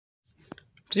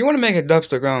So you want to make a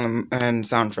dubstep growl and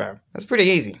Soundtrap. That's pretty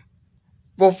easy.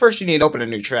 Well, first you need to open a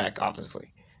new track,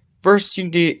 obviously. First you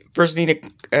need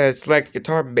to select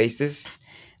guitar basses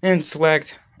and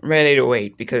select Red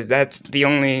 808 because that's the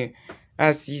only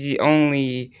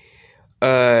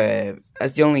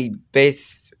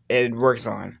bass it works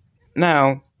on.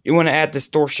 Now you want to add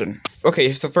distortion.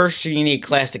 Okay, so first you need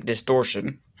classic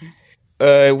distortion.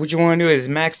 What you want to do is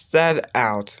max that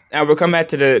out. Now we'll come back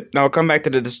to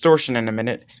the distortion in a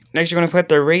minute. Next, you're gonna put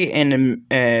the rate in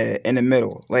the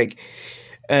middle, like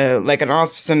an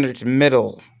off-centered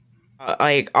middle,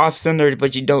 like off-centered,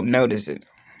 but you don't notice it.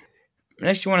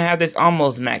 Next, you want to have this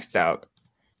almost maxed out.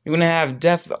 You want to have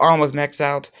def almost maxed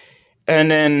out, and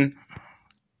then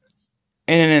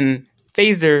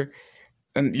phaser.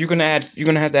 You're gonna have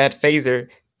to add phaser.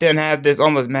 Then have this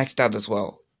almost maxed out as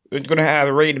well. You're gonna have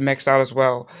rate maxed out as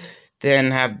well.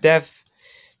 Then have def.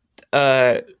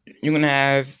 You're gonna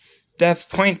have def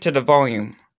point to the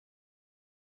volume.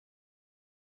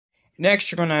 Next,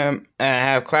 you're gonna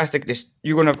have classic.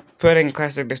 You're gonna put in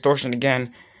classic distortion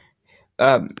again.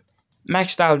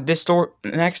 Maxed out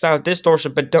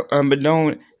distortion, but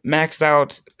don't max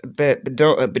out, but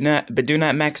do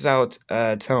not max out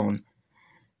tone.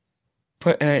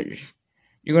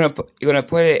 You're gonna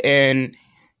put it in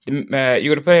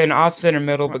you're gonna put it in off center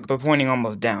middle, but pointing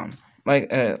almost down, like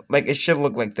it should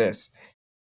look like this.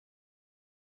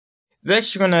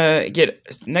 Next, you're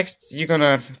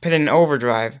gonna put in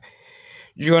overdrive.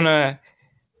 You're gonna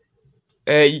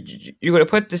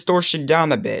put distortion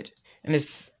down a bit, and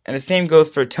the same goes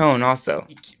for tone also.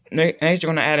 Next,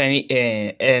 you're gonna add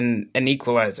an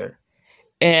equalizer.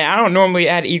 And I don't normally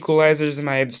add equalizers in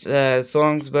my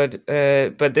songs, but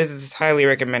this is highly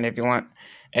recommended if you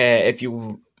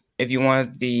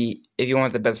want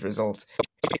the best results.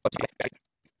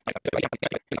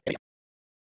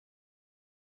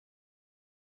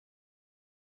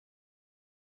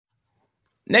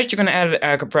 Next, you're gonna add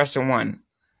a compressor one.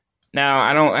 Now,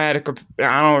 I don't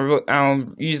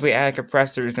usually add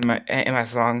compressors in my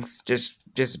songs. Just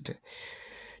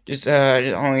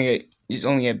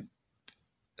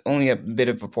only a bit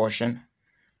of a portion.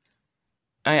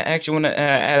 I actually want to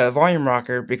add a volume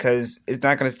rocker because it's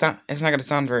not gonna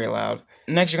sound very loud.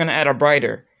 Next, you're gonna add a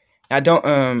brighter. Now don't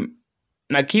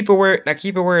now keep it where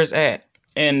it's at.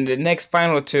 And the next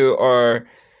final two are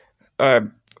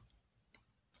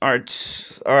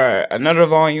another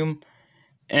volume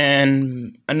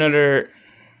and another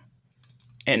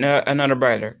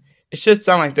brighter. It should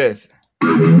sound like this.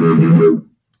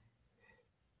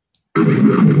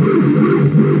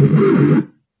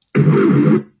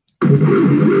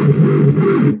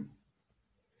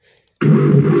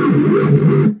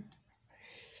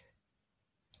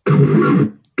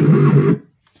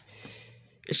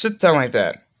 It should sound like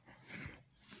that.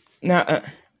 Now,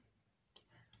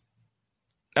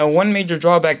 one major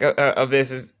drawback of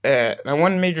this is that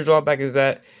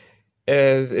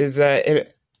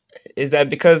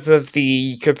because of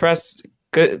the compressor,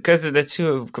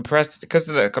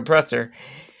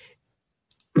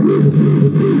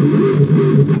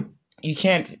 you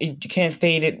can't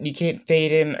fade it. You can't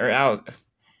fade in or out.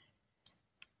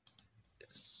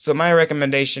 So my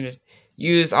recommendation: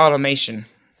 use automation.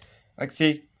 Like,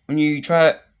 see, when you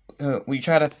try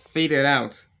to fade it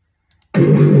out,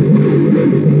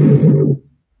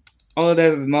 all it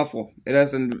does is muffle. It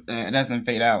doesn't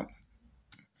fade out.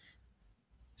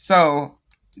 So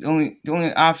the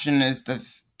only option is to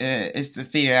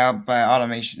fade it out by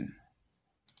automation.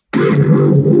 I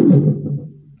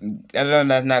know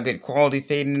that's not good quality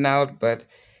fading out, but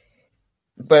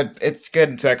it's good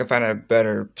until I can find a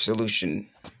better solution.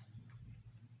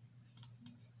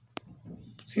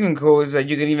 What's even cool is that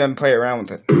you can even play around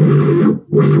with it.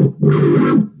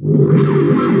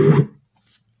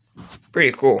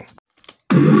 Pretty cool.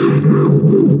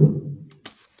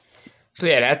 So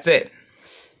yeah, that's it.